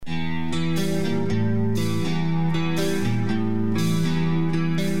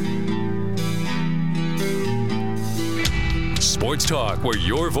talk where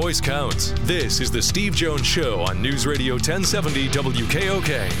your voice counts. This is the Steve Jones Show on News Radio 1070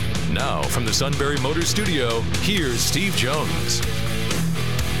 WKOK. Now, from the Sunbury Motors Studio, here's Steve Jones.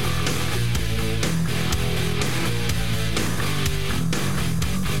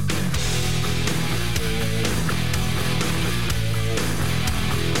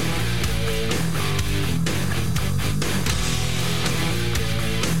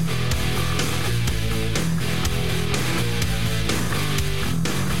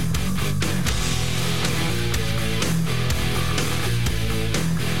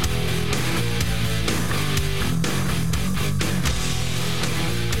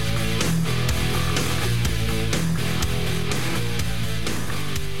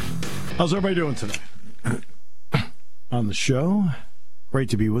 How's everybody doing today? On the show, great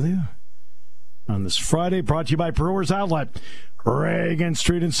to be with you. On this Friday, brought to you by Brewers Outlet, Reagan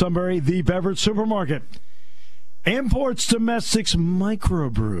Street in Sunbury, the beverage supermarket. Imports, domestics,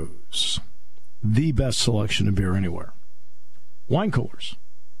 microbrews, the best selection of beer anywhere. Wine coolers,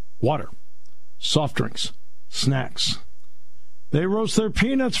 water, soft drinks, snacks. They roast their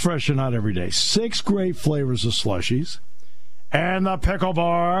peanuts fresh and hot every day. 6 great flavors of slushies. And the pickle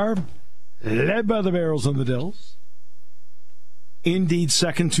bar, led by the barrels and the dills. Indeed,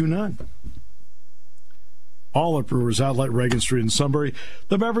 second to none. All at Brewers Outlet, Reagan Street in Sunbury,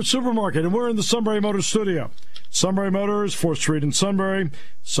 the beverage supermarket. And we're in the Sunbury Motors studio. Sunbury Motors, 4th Street in Sunbury.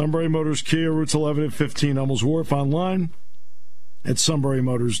 Sunbury Motors Kia, routes 11 and 15, Hummels Wharf, online at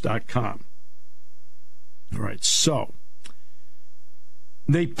sunburymotors.com. All right, so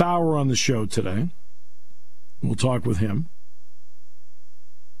Nate Bauer on the show today. We'll talk with him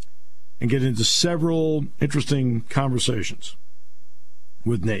and get into several interesting conversations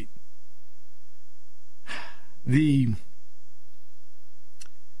with Nate.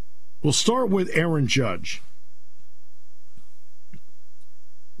 We'll start with Aaron Judge.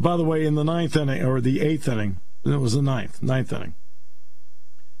 By the way, in the 9th inning, or the 8th inning, it was the ninth inning,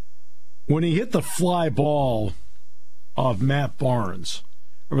 when he hit the fly ball of Matt Barnes,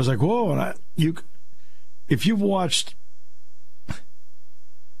 I was like, whoa, and if you've watched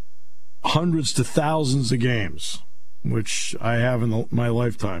hundreds to thousands of games, which I have in my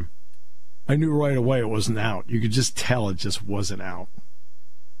lifetime, I knew right away it wasn't out. You could just tell it just wasn't out.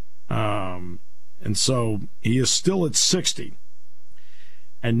 And so he is still at 60.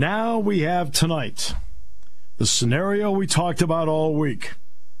 And now we have tonight the scenario we talked about all week.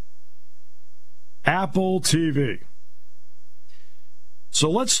 Apple TV. So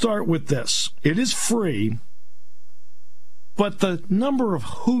let's start with this. It is free, but the number of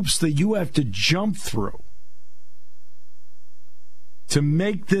hoops that you have to jump through to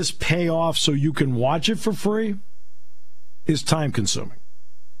make this pay off so you can watch it for free is time-consuming.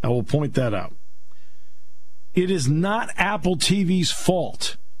 I will point that out. It is not Apple TV's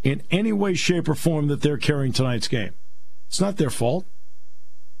fault in any way, shape, or form that they're carrying tonight's game. It's not their fault.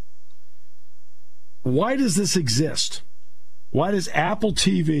 Why does this exist? Why does Apple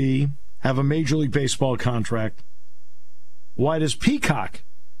TV have a Major League Baseball contract? Why does Peacock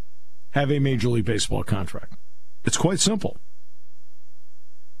have a Major League Baseball contract? It's quite simple.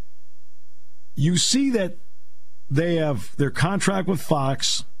 You see that they have their contract with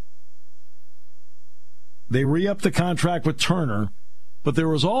Fox. They re-upped the contract with Turner, but there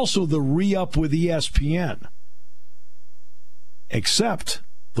was also the re-up with ESPN. Except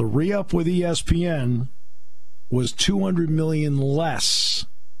the re-up with ESPN was $200 million less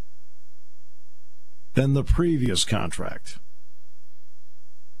than the previous contract.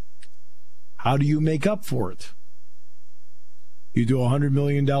 How do you make up for it? You do a $100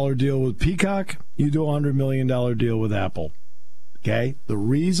 million deal with Peacock, you do a $100 million deal with Apple. Okay? The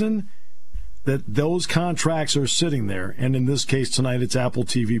reason that those contracts are sitting there, and in this case tonight it's Apple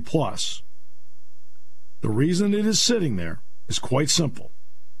TV Plus, the reason it is sitting there is quite simple.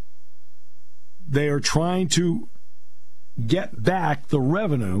 They are trying to get back the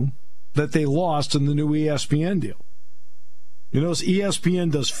revenue that they lost in the new ESPN deal. You notice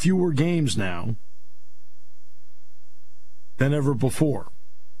ESPN does fewer games now than ever before.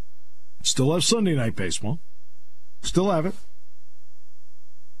 Still have Sunday Night Baseball. Still have it.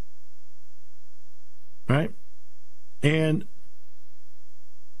 Right? And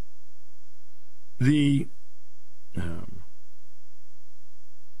the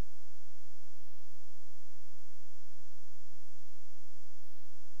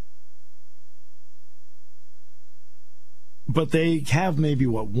but they have maybe,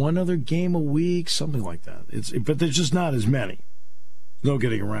 one other game a week, something like that. But there's just not as many. No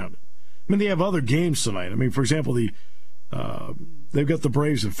getting around it. I mean, they have other games tonight. I mean, for example, they've got the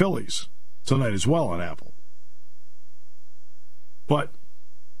Braves and Phillies tonight as well on Apple. But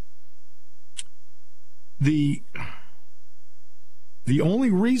the only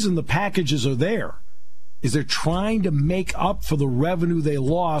reason the packages are there is they're trying to make up for the revenue they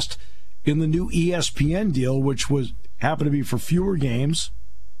lost in the new ESPN deal, which happened to be for fewer games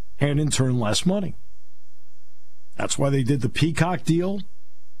and in turn less money. That's why they did the Peacock deal.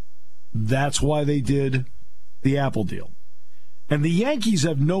 That's why they did the Apple deal. And the Yankees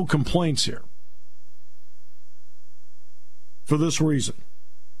have no complaints here. For this reason.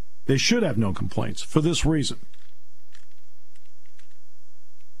 They should have no complaints for this reason.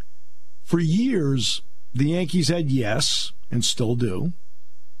 For years, the Yankees had yes, and still do.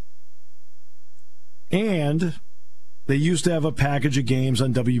 And they used to have a package of games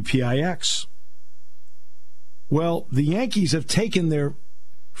on WPIX. Well, the Yankees have taken their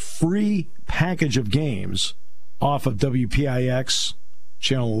free package of games off of WPIX,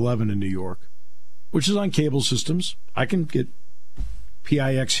 Channel 11 in New York, which is on cable systems. I can get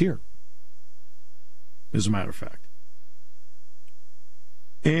PIX here, as a matter of fact.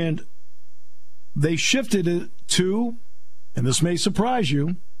 And they shifted it to, and this may surprise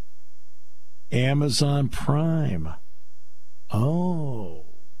you, Amazon Prime. Oh.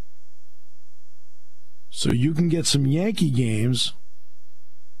 So you can get some Yankee games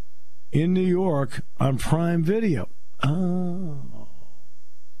in New York on Prime Video. Oh.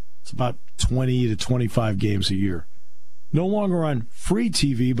 It's about 20 to 25 games a year. No longer on free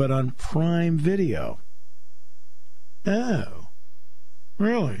TV, but on Prime Video. Oh.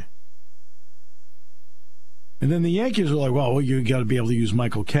 Really? And then the Yankees are like, well, you got to be able to use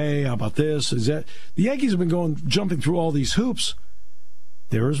Michael Kay. How about this? Is that the Yankees have been jumping through all these hoops.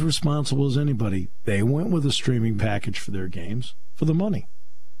 They're as responsible as anybody. They went with a streaming package for their games for the money.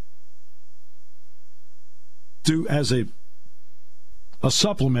 As a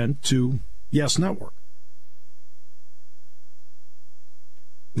supplement to Yes Network.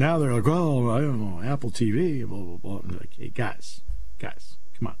 Now they're like, oh, I don't know, Apple TV, blah, blah, blah. I'm like, hey, guys,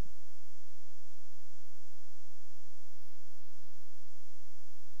 come on.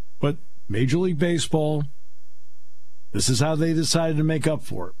 But Major League Baseball, this is how they decided to make up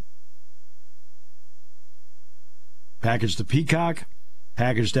for it. Package to Peacock,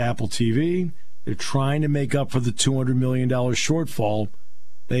 package to Apple TV. They're trying to make up for the $200 million shortfall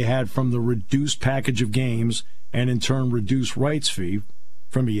they had from the reduced package of games and in turn reduced rights fee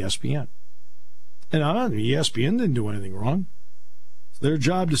from ESPN. And ESPN didn't do anything wrong. It's their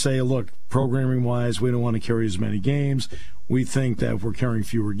job to say, look, programming-wise, we don't want to carry as many games. We think that if we're carrying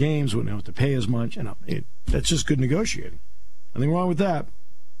fewer games, we don't have to pay as much. That's just good negotiating. Nothing wrong with that.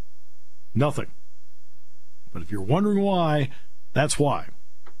 Nothing. But if you're wondering why, that's why.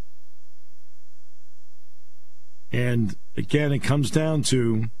 And again, it comes down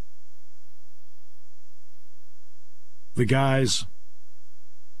to the guys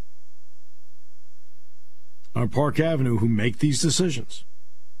on Park Avenue who make these decisions.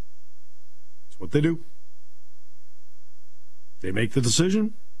 That's what they do. They make the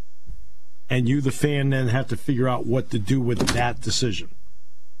decision, and you, the fan, then have to figure out what to do with that decision.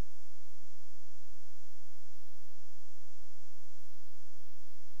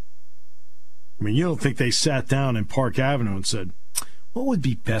 I mean, you don't think they sat down in Park Avenue and said, what would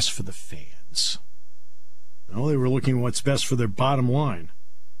be best for the fans? No, they were looking at what's best for their bottom line.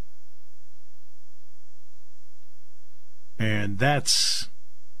 And that's,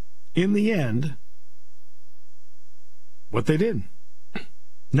 in the end, what they did.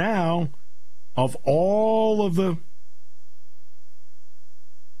 Now, of all of the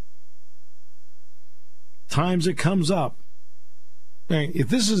times it comes up, if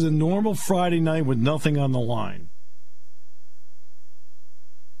this is a normal Friday night with nothing on the line,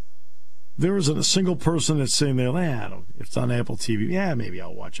 there isn't a single person that's saying there, if it's on Apple TV, maybe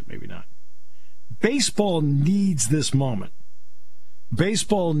I'll watch it, maybe not. Baseball needs this moment.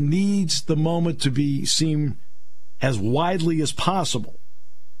 Baseball needs the moment to be seen as widely as possible.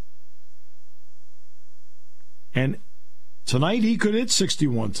 And tonight he could hit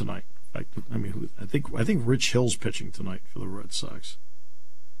 61 tonight. I think Rich Hill's pitching tonight for the Red Sox.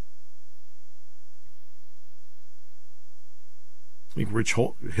 I think Rich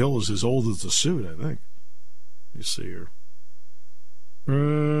Hill is as old as the suit, I think. Let me see here.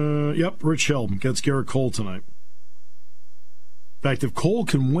 Yep, Rich Hill gets Garrett Cole tonight. In fact, if Cole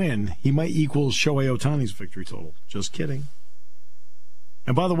can win, he might equal Shohei Ohtani's victory total. Just kidding.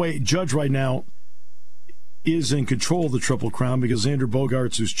 And by the way, Judge right now is in control of the Triple Crown because Xander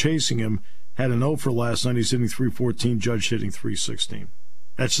Bogaerts, who's chasing him, had an 0 for last night. He's hitting .314, Judge hitting .316.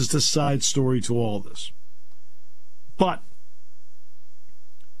 That's just a side story to all this. But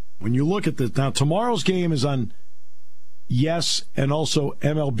when you look at this, now tomorrow's game is on Yes, and also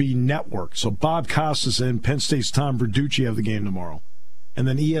MLB Network. So Bob Costas and Penn State's Tom Verducci have the game tomorrow. And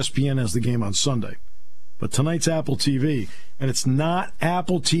then ESPN has the game on Sunday. But tonight's Apple TV, and it's not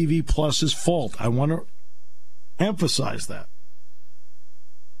Apple TV Plus's fault. I want to emphasize that.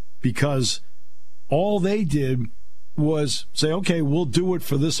 Because all they did was say, okay, we'll do it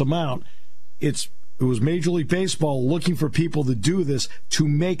for this amount. It was Major League Baseball looking for people to do this to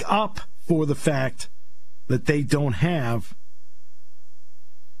make up for the fact that they don't have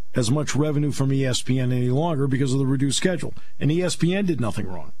as much revenue from ESPN any longer because of the reduced schedule. And ESPN did nothing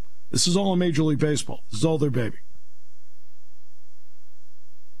wrong. This is all in Major League Baseball. This is all their baby.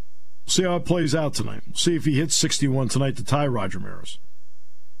 See how it plays out tonight. See if he hits 61 tonight to tie Roger Maris.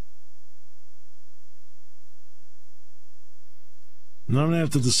 And I'm going to have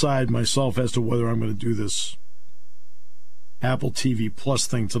to decide myself as to whether I'm going to do this Apple TV Plus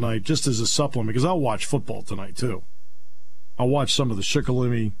thing tonight just as a supplement, because I'll watch football tonight, too. I'll watch some of the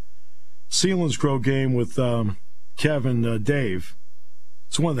Shikellamy Selinsgrove game with Kevin Dave.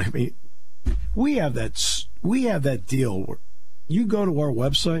 It's one of the, I mean, we have that deal where you go to our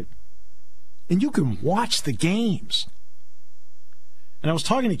website and you can watch the games. And I was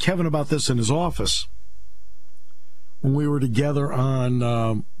talking to Kevin about this in his office when we were together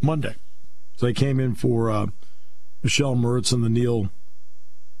on Monday. So I came in for Michelle Mertz and the Neil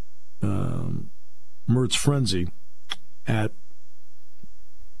Mertz Frenzy at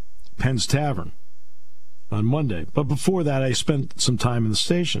Penn's Tavern on Monday. But before that, I spent some time in the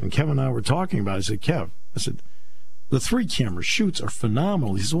station. And Kevin and I were talking about it. I said, the 3-camera shoots are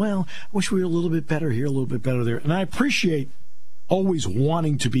phenomenal. He said, well, I wish we were a little bit better here, a little bit better there. And I appreciate always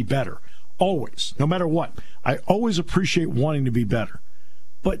wanting to be better. Always. No matter what. I always appreciate wanting to be better.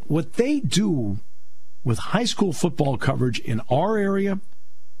 But what they do with high school football coverage in our area,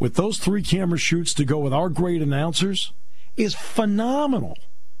 with those 3-camera shoots to go with our great announcers, is phenomenal.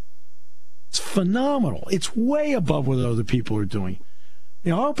 It's phenomenal. It's way above what other people are doing.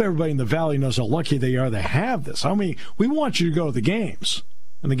 You know, I hope everybody in the Valley knows how lucky they are to have this. I mean, we want you to go to the games,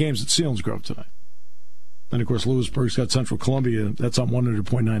 and the game's at Selinsgrove tonight. And, of course, Lewisburg's got Central Columbia. That's on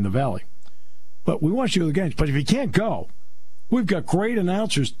 100.9 in the Valley. But we want you to go to the games. But if you can't go, we've got great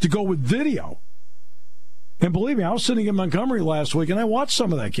announcers to go with video. And believe me, I was sitting in Montgomery last week, and I watched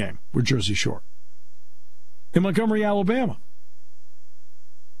some of that game with Jersey Shore in Montgomery, Alabama.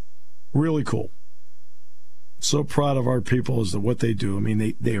 Really cool. So proud of our people as to what they do. I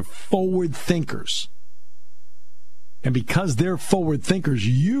mean, they are forward thinkers. And because they're forward thinkers,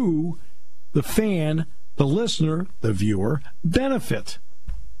 you, the fan, the listener, the viewer, benefit.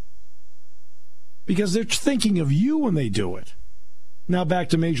 Because they're thinking of you when they do it. Now back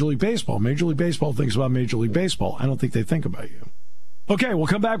to Major League Baseball. Major League Baseball thinks about Major League Baseball. I don't think they think about you. Okay, we'll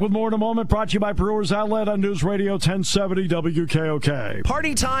come back with more in a moment. Brought to you by Brewers Outlet on News Radio 1070 WKOK.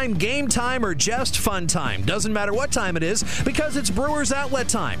 Party time, game time, or just fun time. Doesn't matter what time it is because it's Brewers Outlet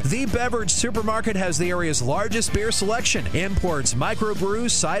time. The Beverage Supermarket has the area's largest beer selection. Imports,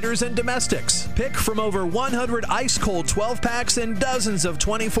 microbrews, ciders, and domestics. Pick from over 100 ice-cold 12-packs and dozens of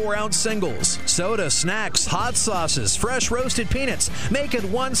 24-ounce singles. Soda, snacks, hot sauces, fresh roasted peanuts. Make it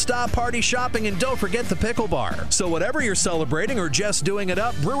one-stop party shopping, and don't forget the pickle bar. So whatever you're celebrating or just doing it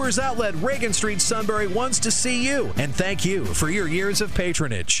up, Brewers Outlet, Reagan Street, Sunbury wants to see you. And thank you for your years of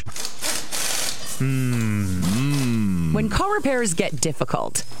patronage. When car repairs get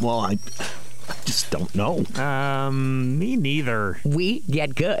difficult. Well, I just don't know. Me neither. We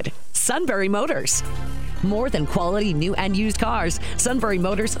get good. Sunbury Motors. More than quality new and used cars, Sunbury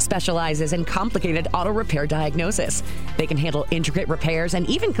Motors specializes in complicated auto repair diagnosis. They can handle intricate repairs and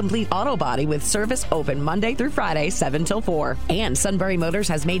even complete auto body with service open Monday through Friday, 7 till 4. And Sunbury Motors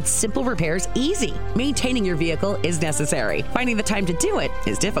has made simple repairs easy. Maintaining your vehicle is necessary. Finding the time to do it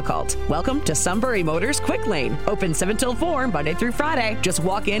is difficult. Welcome to Sunbury Motors Quick Lane. Open 7 till 4, Monday through Friday. Just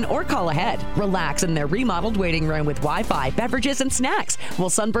walk in or call ahead. Relax in their remodeled waiting room with Wi-Fi, beverages, and snacks. While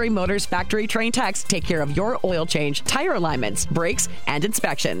Sunbury Motors factory trained techs take care of your oil change, tire alignments, brakes, and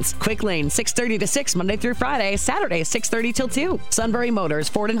inspections. Quick Lane, 6:30 to 6, Monday through Friday, Saturday, 6:30 till 2. Sunbury Motors,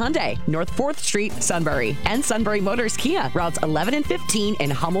 Ford and Hyundai, North 4th Street, Sunbury. And Sunbury Motors Kia, routes 11 and 15 in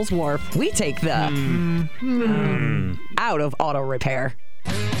Hummel's Wharf. We take the out of auto repair.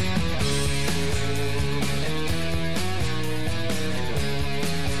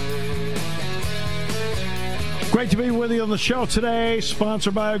 Great to be with you on the show today.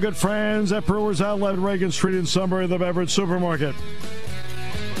 Sponsored by our good friends at Brewers Outlet, Reagan Street in Sunbury, the Beverage Supermarket.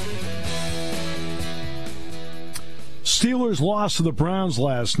 Steelers lost to the Browns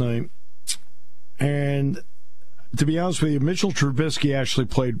last night. And to be honest with you, Mitchell Trubisky actually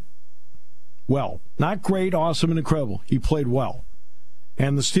played well. Not great, awesome, and incredible. He played well.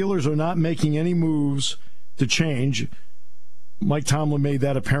 And the Steelers are not making any moves to change. Mike Tomlin made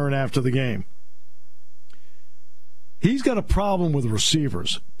that apparent after the game. He's got a problem with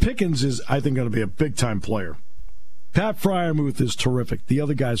receivers. Pickens is, I think, going to be a big-time player. Pat Freiermuth is terrific. The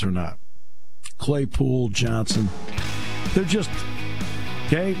other guys are not. Claypool, Johnson. They're just,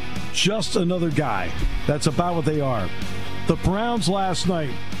 okay, just another guy. That's about what they are. The Browns last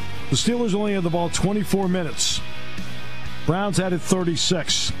night, the Steelers only had the ball 24 minutes. Browns had it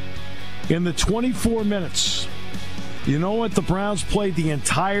 36. In the 24 minutes, you know what the Browns played the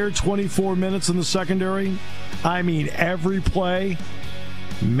entire 24 minutes in the secondary? I mean, every play,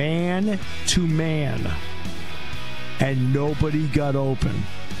 man to man. And nobody got open.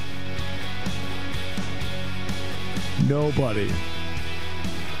 Nobody.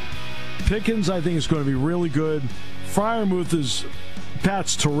 Pickens, I think, is going to be really good. Freiermuth is,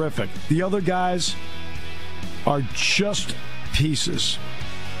 Pat's terrific. The other guys are just pieces.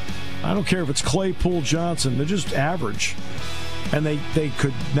 I don't care if it's Claypool, Johnson. They're just average. And they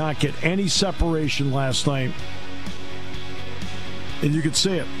could not get any separation last night. And you could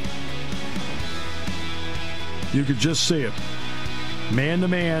see it. You could just see it. Man to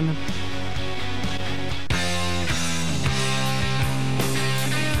man.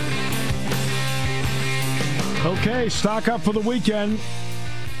 Okay, stock up for the weekend.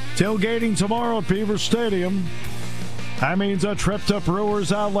 Tailgating tomorrow at Beaver Stadium. That means a trip to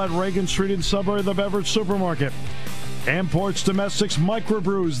Brewers Outlet, Reagan Street in Sudbury, the Beverage Supermarket. Imports, domestics,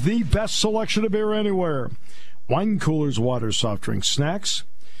 microbrews, the best selection of beer anywhere. Wine coolers, water, soft drinks, snacks.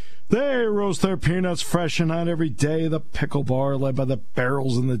 They roast their peanuts fresh and hot every day. The pickle bar led by the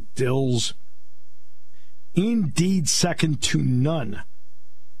barrels and the dills. Indeed, second to none.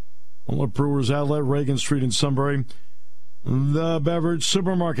 All at Brewers Outlet, Reagan Street in Sunbury, the Beverage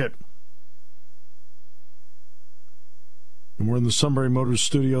Supermarket. And we're in the Sunbury Motors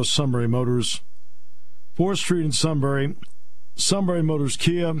studio. Sunbury Motors, 4th Street in Sunbury. Sunbury Motors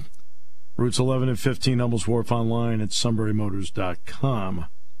Kia, routes 11 and 15, Hummels Wharf, online at sunburymotors.com.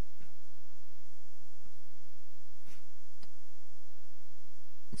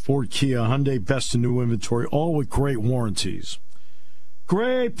 Ford, Kia, Hyundai, best in new inventory, all with great warranties.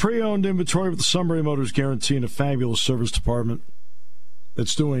 Great pre-owned inventory with the Sunbury Motors guarantee and a fabulous service department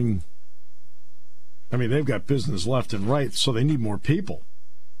that's doing, I mean, they've got business left and right, so they need more people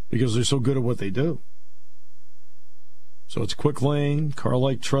because they're so good at what they do. So it's quick lane,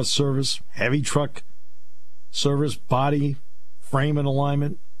 car-like truss service, heavy truck service, body, frame and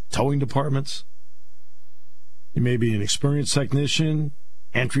alignment, towing departments. You may be an experienced technician,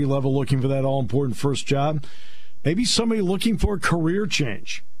 entry level looking for that all-important first job. Maybe somebody looking for a career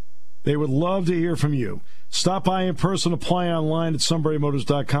change. They would love to hear from you. Stop by in person, apply online at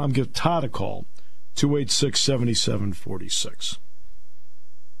sunburymotors.com. Give Todd a call, 286-7746.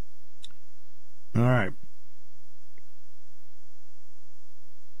 All right.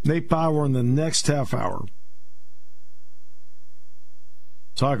 Nate Bauer in the next half hour.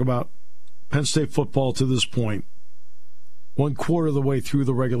 Talk about Penn State football to this point. 1/4 of the way through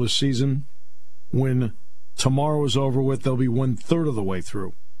the regular season. When tomorrow is over with, they'll be 1/3 of the way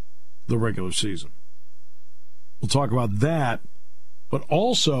through the regular season. We'll talk about that, but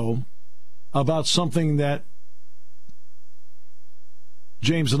also about something that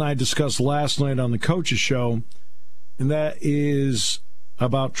James and I discussed last night on the Coaches Show, and that is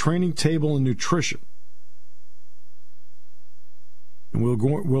about training table and nutrition. And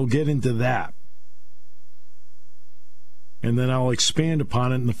we'll get into that. And then I'll expand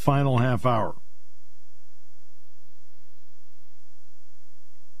upon it in the final half hour.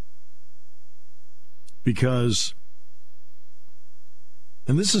 Because,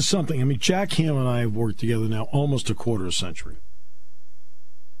 and this is something, I mean, Jack Ham and I have worked together now almost a quarter century.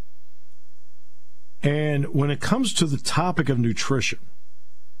 And when it comes to the topic of nutrition,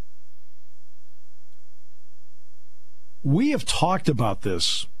 we have talked about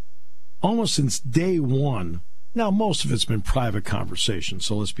this almost since day one. Now, most of it's been private conversation,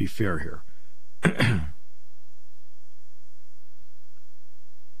 so let's be fair here.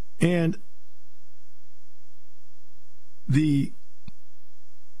 And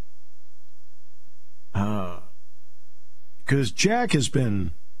because Jack has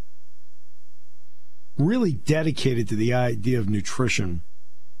been really dedicated to the idea of nutrition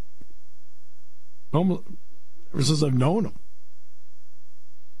almost ever since I've known him.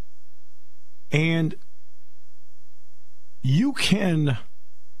 And you can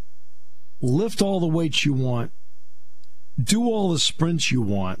lift all the weights you want, do all the sprints you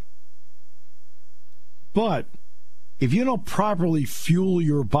want, but if you don't properly fuel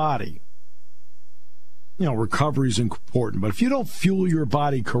your body, recovery is important. But if you don't fuel your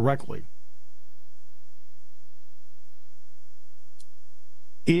body correctly,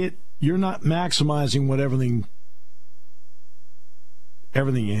 you're not maximizing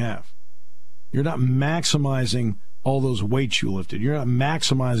everything you have. You're not maximizing all those weights you lifted. You're not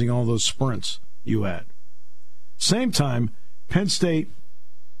maximizing all those sprints you had. Same time, Penn State,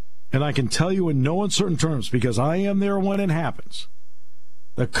 and I can tell you in no uncertain terms because I am there when it happens,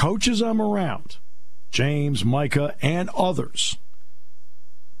 the coaches I'm around, James, Micah, and others,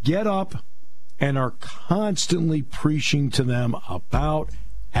 get up and are constantly preaching to them about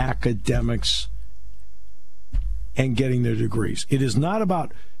academics and getting their degrees. It is not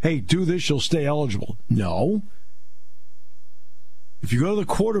about, hey, do this, you'll stay eligible. No. If you go to the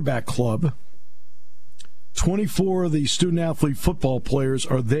quarterback club, 24 of the student-athlete football players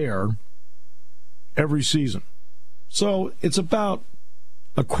are there every season. So it's about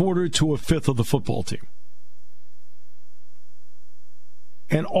a quarter to a fifth of the football team.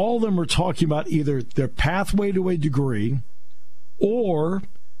 And all of them are talking about either their pathway to a degree or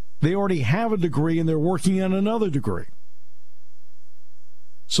they already have a degree and they're working on another degree.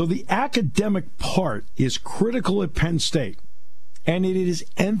 So the academic part is critical at Penn State. And it is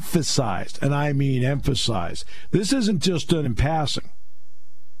emphasized, and I mean emphasized. This isn't just done in passing.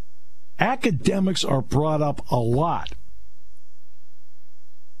 Academics are brought up a lot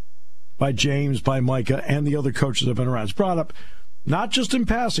by James, by Micah, and the other coaches that have been around. It's brought up not just in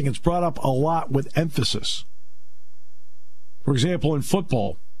passing, it's brought up a lot with emphasis. For example, in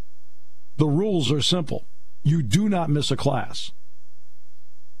football, the rules are simple. You do not miss a class.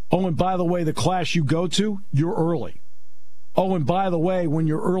 Oh, and by the way, the class you go to, you're early. Oh, and by the way, when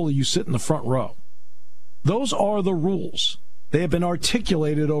you're early, you sit in the front row. Those are the rules. They have been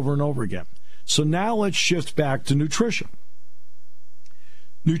articulated over and over again. So now let's shift back to nutrition.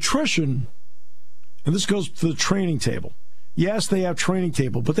 Nutrition, and this goes to the training table. Yes, they have training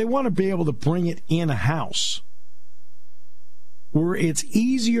table, but they want to be able to bring it in-house where it's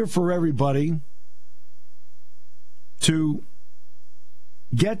easier for everybody to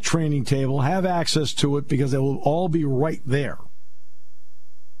get training table, have access to it because it will all be right there.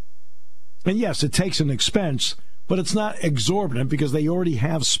 And yes, it takes an expense, but it's not exorbitant because they already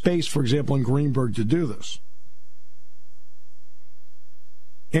have space, for example, in Greenberg to do this.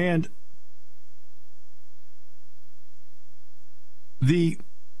 And the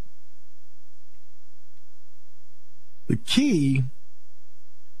key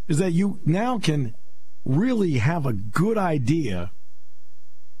is that you now can really have a good idea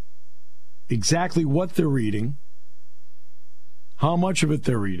exactly what they're eating, how much of it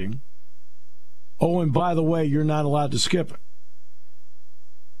they're eating. Oh, and by the way, you're not allowed to skip it.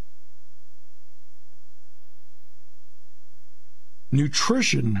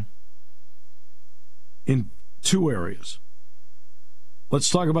 Nutrition in two areas. Let's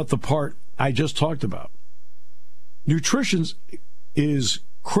talk about the part I just talked about. Nutrition is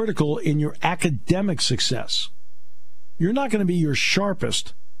critical in your academic success. You're not going to be your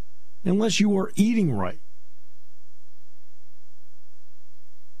sharpest unless you are eating right.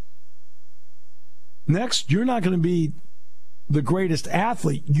 Next, you're not going to be the greatest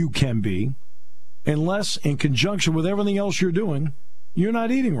athlete you can be unless, in conjunction with everything else you're doing, you're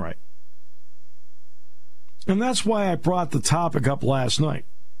not eating right. And that's why I brought the topic up last night.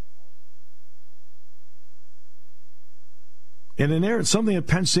 And in there, it's something that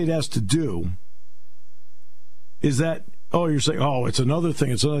Penn State has to do is that, oh, you're saying, oh, it's another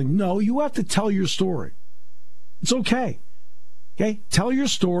thing. It's another thing. No, you have to tell your story. It's okay. Okay? Tell your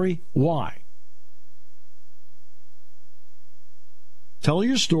story. Why? Tell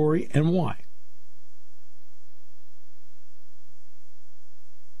your story and why.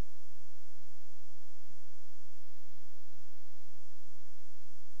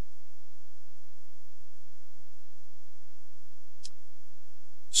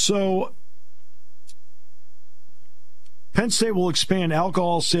 So, Penn State will expand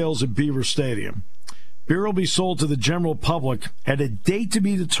alcohol sales at Beaver Stadium. Beer will be sold to the general public at a date to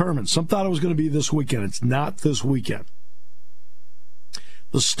be determined. Some thought it was going to be this weekend. It's not this weekend.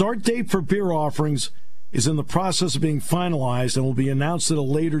 The start date for beer offerings is in the process of being finalized and will be announced at a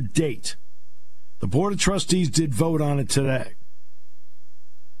later date. The Board of Trustees did vote on it today.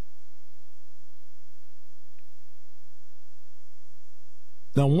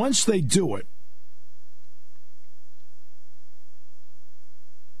 Now, once they do it,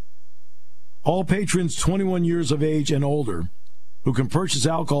 all patrons 21 years of age and older who can purchase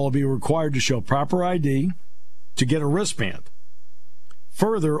alcohol will be required to show proper ID to get a wristband.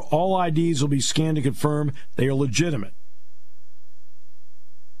 Further, all IDs will be scanned to confirm they are legitimate.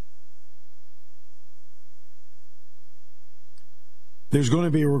 there's going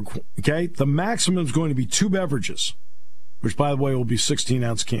to be the maximum is going to be 2 beverages, which, by the way, will be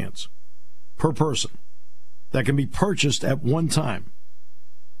 16-ounce cans per person that can be purchased at one time.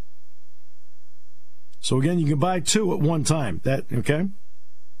 So, again, you can buy 2 at one time. Okay?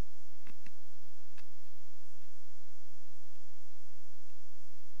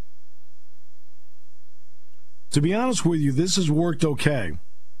 To be honest with you, this has worked okay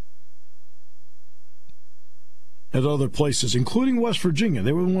at other places, including West Virginia.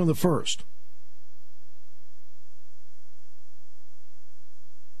 They were one of the first.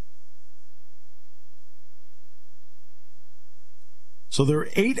 So there are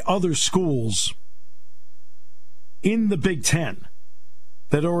 8 other schools in the Big Ten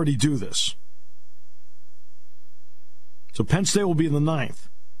that already do this. So Penn State will be in the 9th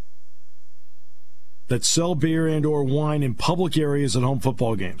that sell beer and or wine in public areas at home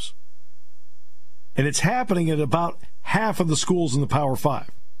football games. And it's happening at about half of the schools in the Power 5.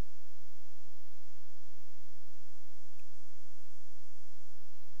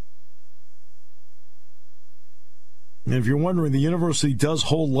 And if you're wondering, the university does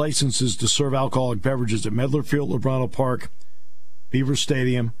hold licenses to serve alcoholic beverages at Medler Field, Lebrano Park, Beaver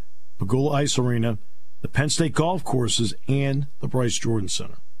Stadium, Pagula Ice Arena, the Penn State golf courses, and the Bryce Jordan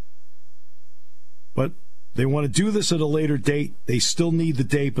Center. But they want to do this at a later date. They still need the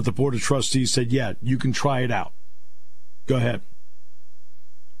date, but the Board of Trustees said, yeah, you can try it out. Go ahead.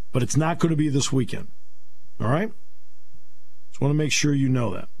 But it's not going to be this weekend. All right? Just want to make sure you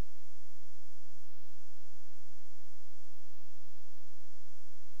know that.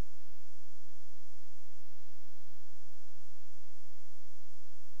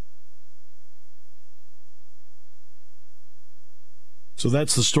 So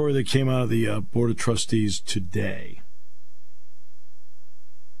that's the story that came out of the Board of Trustees today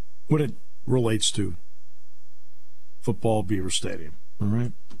when it relates to football, Beaver Stadium. All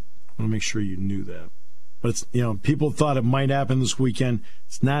right? I want to make sure you knew that. But it's, people thought it might happen this weekend.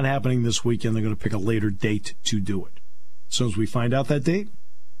 It's not happening this weekend. They're going to pick a later date to do it. As soon as we find out that date,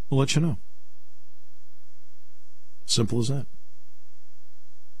 we'll let you know. Simple as that.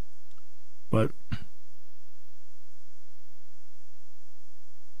 But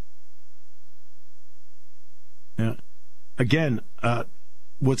again,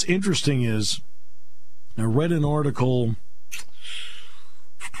 what's interesting is I read an article,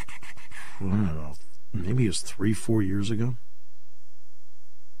 I don't know, maybe it was 3-4 years ago,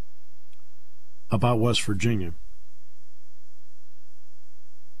 about West Virginia.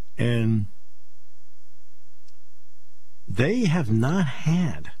 And they have not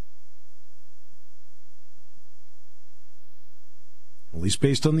had, at least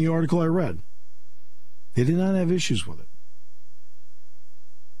based on the article I read, they did not have issues with it.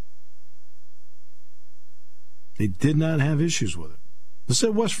 They did not have issues with it. This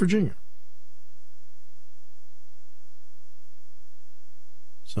said West Virginia.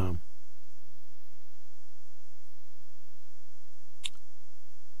 So,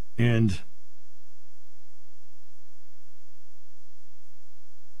 and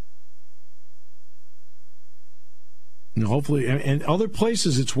hopefully, and other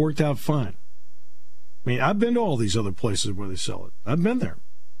places it's worked out fine. I mean, I've been to all these other places where they sell it. I've been there.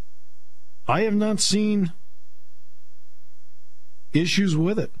 I have not seen issues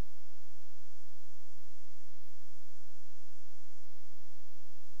with it.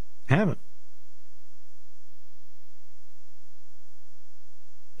 Haven't.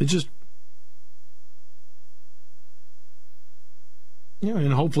 It just,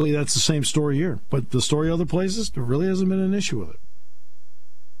 and hopefully that's the same story here. But the story other places, there really hasn't been an issue with it.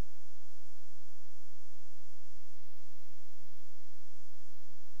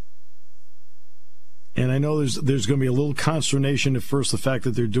 And I know there's going to be a little consternation at first, the fact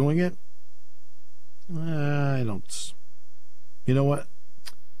that they're doing it. I don't. You know what?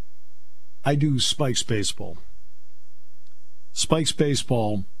 I do Spikes Baseball. Spikes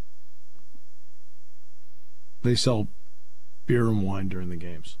Baseball, they sell beer and wine during the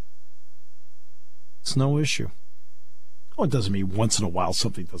games. It's no issue. Oh, it doesn't mean once in a while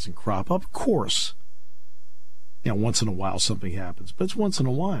something doesn't crop up. Of course. Once in a while something happens, but it's once in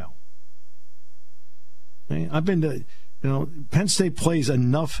a while. I've been to, Penn State plays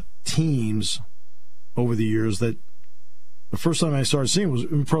enough teams over the years that the first time I started seeing it was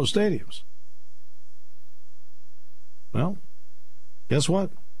in pro stadiums. Well, guess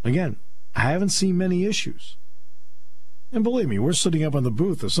what? Again, I haven't seen many issues. And believe me, we're sitting up in the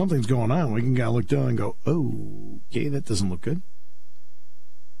booth. If something's going on, we can kind of look down and go, oh, okay, that doesn't look good.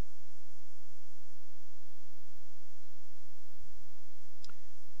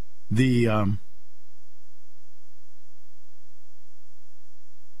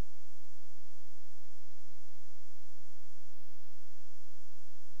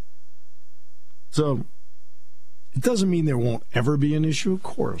 So it doesn't mean there won't ever be an issue, of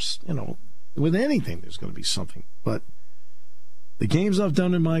course. With anything, there's going to be something. But the games I've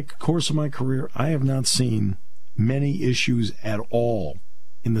done in my course of my career, I have not seen many issues at all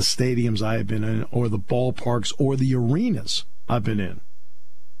in the stadiums I have been in, or the ballparks, or the arenas I've been in.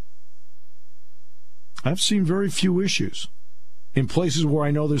 I've seen very few issues in places where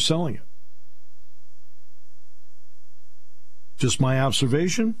I know they're selling it. Just my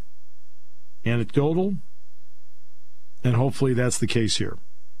observation, anecdotal, and hopefully that's the case here.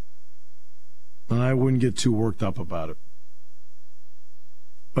 And I wouldn't get too worked up about it.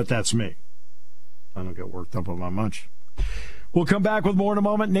 But that's me. I don't get worked up about much. We'll come back with more in a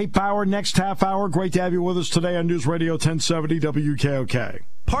moment. Nate Bauer, next half hour. Great to have you with us today on News Radio 1070 WKOK.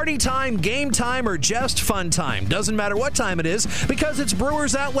 Party time, game time, or just fun time. Doesn't matter what time it is because it's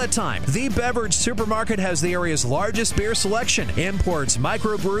Brewers Outlet time. The Beverage Supermarket has the area's largest beer selection. Imports,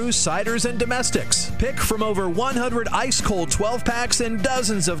 microbrews, ciders, and domestics. Pick from over 100 ice-cold 12-packs and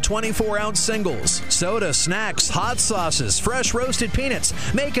dozens of 24-ounce singles. Soda, snacks, hot sauces, fresh roasted peanuts.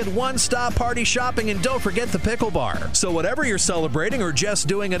 Make it one-stop party shopping, and don't forget the pickle bar. So whatever you're celebrating or just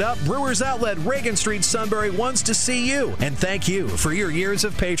doing it up, Brewers Outlet, Reagan Street, Sunbury wants to see you. And thank you for your years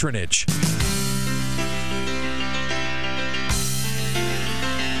of patronage.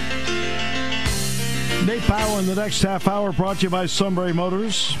 Nate Bauer in the next half hour, brought to you by Sunbury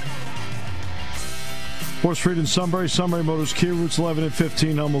Motors. 4th Street in Sunbury, Sunbury Motors Kia, routes 11 and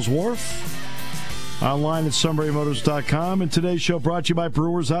 15, Hummels Wharf. Online at sunburymotors.com. And today's show brought to you by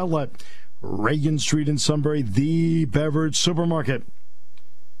Brewers Outlet, Reagan Street in Sunbury, the beverage supermarket.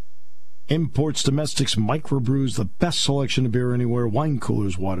 Imports, domestics, microbrews, the best selection of beer anywhere, wine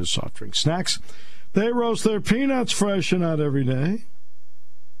coolers, water, soft drinks, snacks. They roast their peanuts fresh and out every day.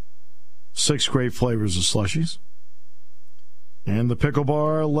 6 great flavors of slushies. And the pickle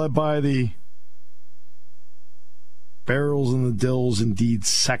bar, led by the barrels and the dills, indeed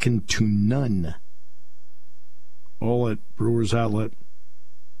second to none. All at Brewers Outlet,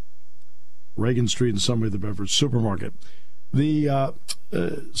 Reagan Street in Sunbury, the beverage supermarket. The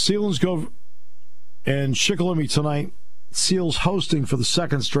Selinsgrove and Shikellamy tonight. Seals hosting for the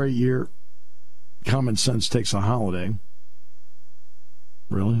second straight year. Common sense takes a holiday.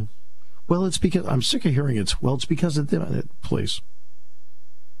 Really? Well, it's because I'm sick of hearing it. Well, it's because of them. Please.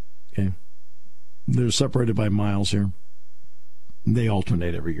 Okay. They're separated by miles here. They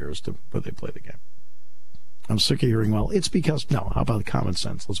alternate every year as to where they play the game. I'm sick of hearing, well, it's because. No, how about common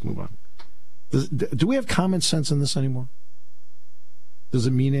sense? Let's move on. Do we have common sense in this anymore? Does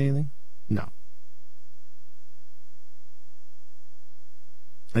it mean anything? No.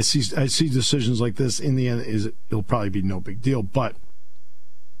 I see decisions like this. In the end, it'll probably be no big deal, but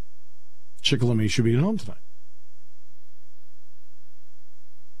Shikellamy should be at home tonight.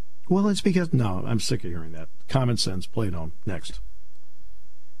 Well, it's because... No, I'm sick of hearing that. Common sense, play at home. Next.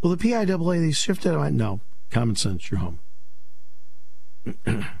 Well, the PIAA, they shifted... No, common sense, you're home.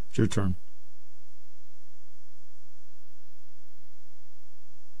 It's your turn.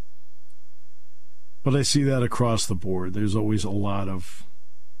 But I see that across the board. There's always a lot of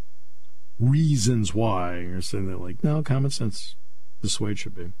reasons why. You're saying that, like, no, common sense, this way it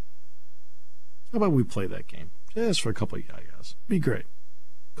should be. How about we play that game? Just for a couple of yayas. Be great.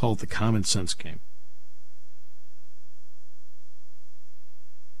 Call it the common sense game.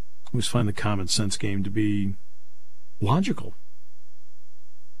 I always find the common sense game to be logical.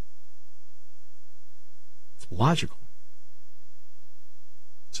 It's logical.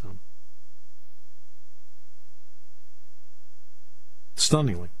 So...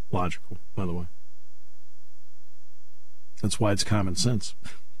 stunningly logical, by the way. That's why it's common sense.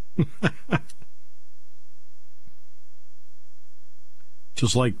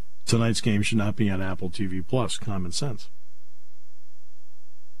 Just like tonight's game should not be on Apple TV Plus, common sense.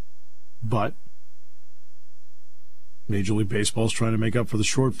 But Major League Baseball is trying to make up for the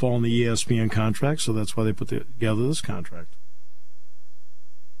shortfall in the ESPN contract, so that's why they put together this contract.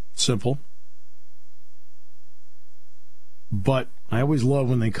 Simple. But I always love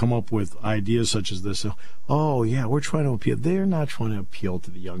when they come up with ideas such as this. Oh, yeah, we're trying to appeal. They're not trying to appeal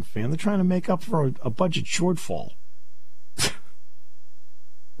to the young fan. They're trying to make up for a budget shortfall.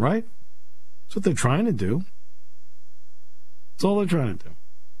 Right? That's what they're trying to do. That's all they're trying to do.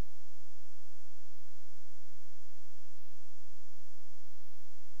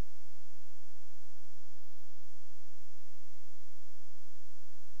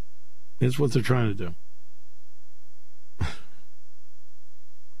 It's what they're trying to do.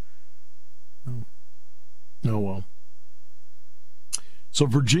 Oh, well. So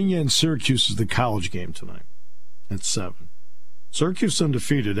Virginia and Syracuse is the college game tonight at 7. Syracuse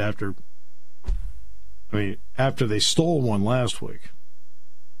undefeated after I mean, after they stole one last week.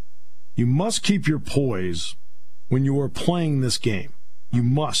 You must keep your poise when you are playing this game. You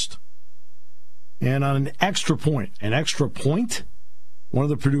must. And on an extra point, one of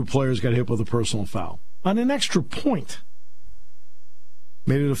the Purdue players got hit with a personal foul. On an extra point,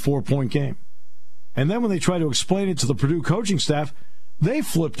 made it a 4-point game. And then when they tried to explain it to the Purdue coaching staff, they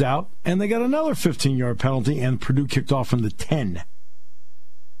flipped out, and they got another 15-yard penalty, and Purdue kicked off from the 10.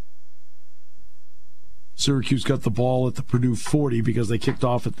 Syracuse got the ball at the Purdue 40 because they kicked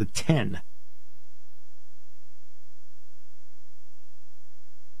off at the 10.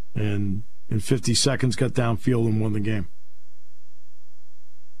 And in 50 seconds, got downfield and won the game.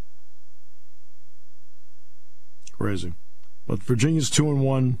 Crazy. But Virginia's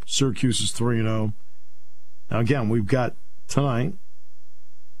 2-1, Syracuse is 3-0. Now, again, we've got tonight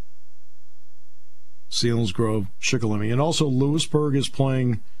Selinsgrove, Shikellamy, and also Lewisburg is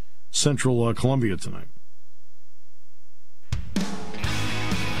playing Central Columbia tonight.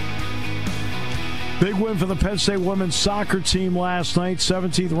 Big win for the Penn State women's soccer team last night.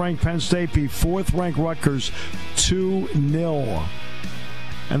 17th-ranked Penn State beat 4th-ranked Rutgers 2-0.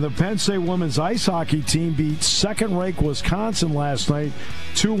 And the Penn State women's ice hockey team beat 2nd-ranked Wisconsin last night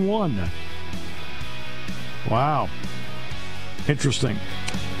 2-1. Wow. Interesting.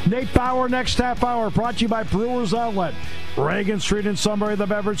 Nate Bauer, next half hour, brought to you by Brewers Outlet. Reagan Street in Sunbury, the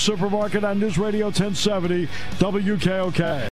Beverage Supermarket on News Radio 1070 WKOK.